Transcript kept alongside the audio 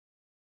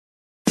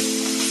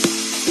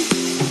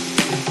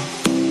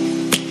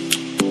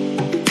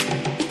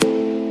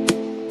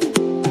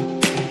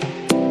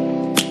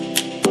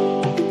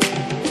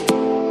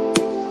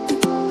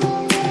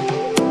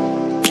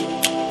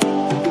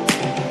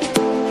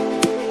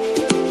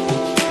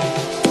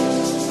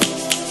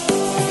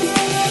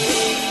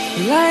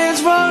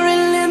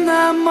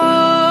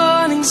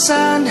morning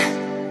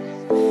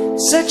sun,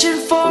 searching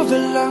for a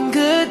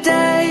longer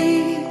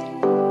day.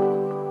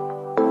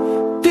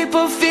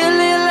 People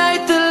feeling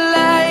like the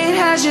light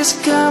has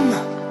just come.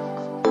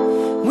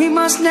 We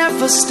must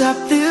never stop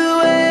the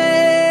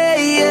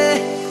way.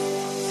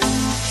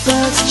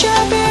 Birds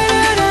jumping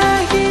and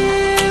I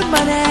hear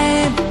my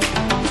name,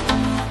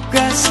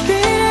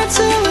 grasping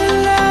into a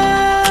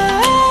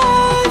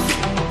life.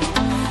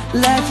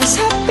 Life is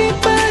happy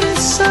but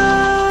it's so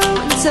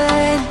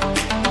insane.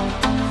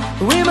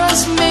 We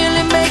must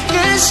merely make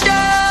a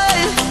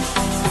start.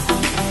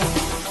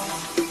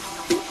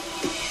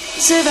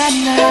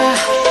 Savannah,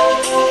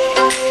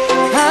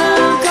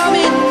 I'm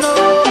coming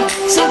home.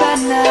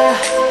 Savannah,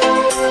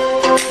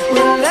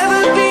 we'll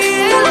never be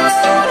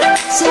alone.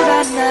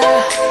 Savannah,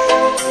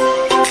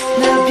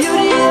 the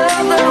beauty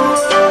of the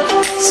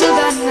world.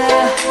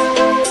 Savannah,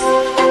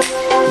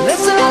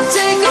 let's all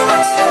take a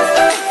walk.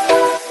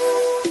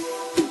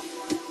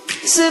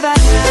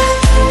 Savannah.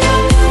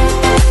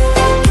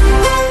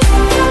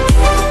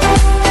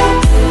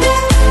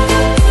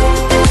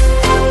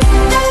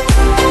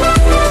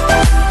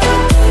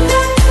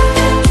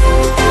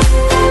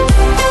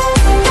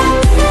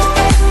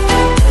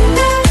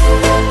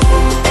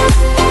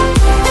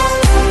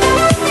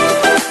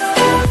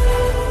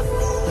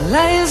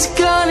 Lion's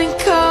gonna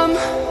come.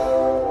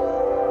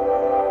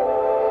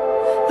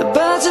 The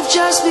birds have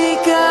just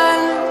begun.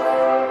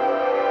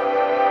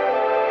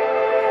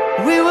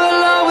 We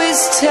will always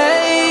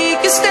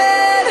take a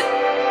stand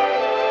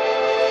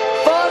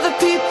for the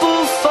people,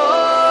 for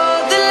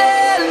the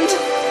land.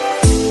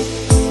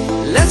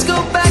 Let's go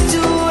back to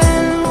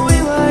when we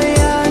were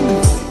young.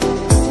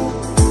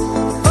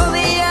 For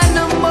the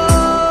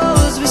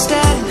animals we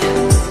stand.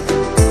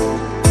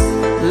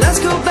 Let's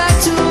go back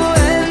to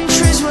when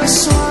trees were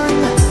swung,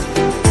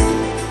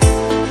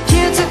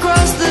 kids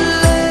across the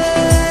land.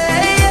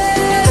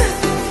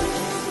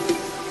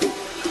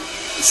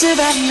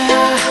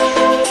 Savannah,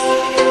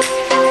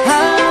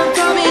 I'm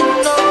coming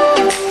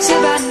home.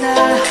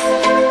 Savannah,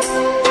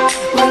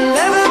 we'll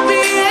never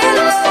be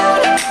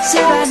alone.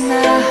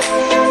 Savannah,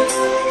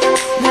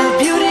 the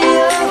beauty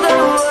of the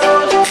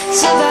world.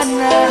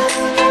 Savannah,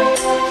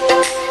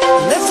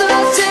 let's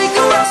all take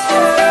a walk.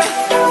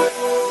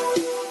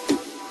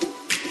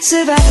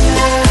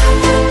 Savannah,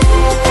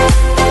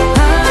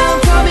 I'm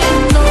coming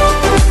home.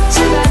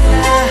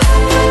 Savannah,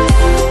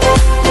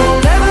 we'll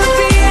never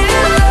be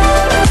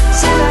alone.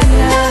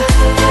 Savannah,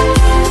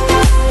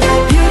 the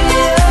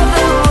beauty of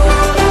the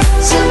world.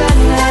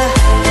 Savannah,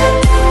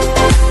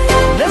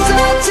 let's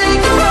all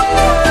take a walk.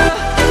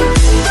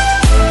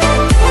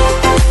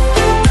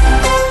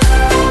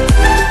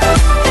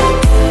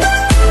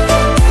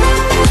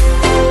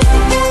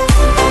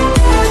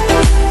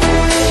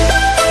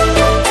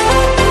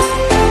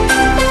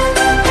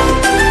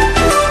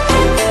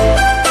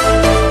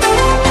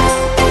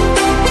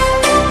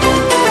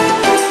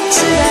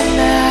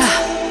 Savannah,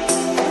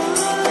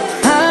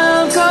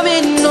 I'm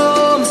coming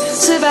home.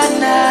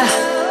 Savannah,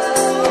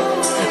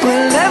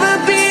 we'll never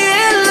be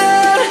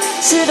alone.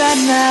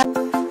 Savannah.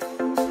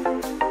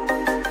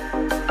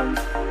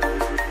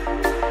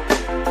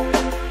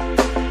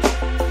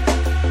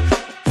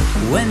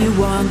 When you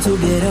want to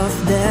get off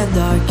that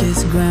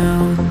darkest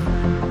ground,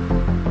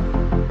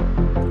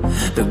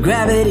 the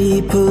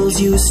gravity pulls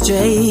you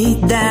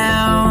straight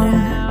down.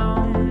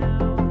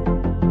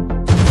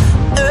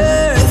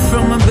 Earth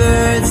from a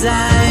bird's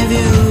eye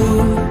view.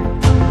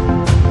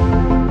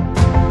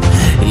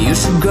 You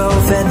should grow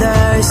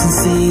feathers and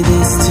see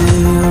this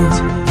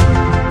too.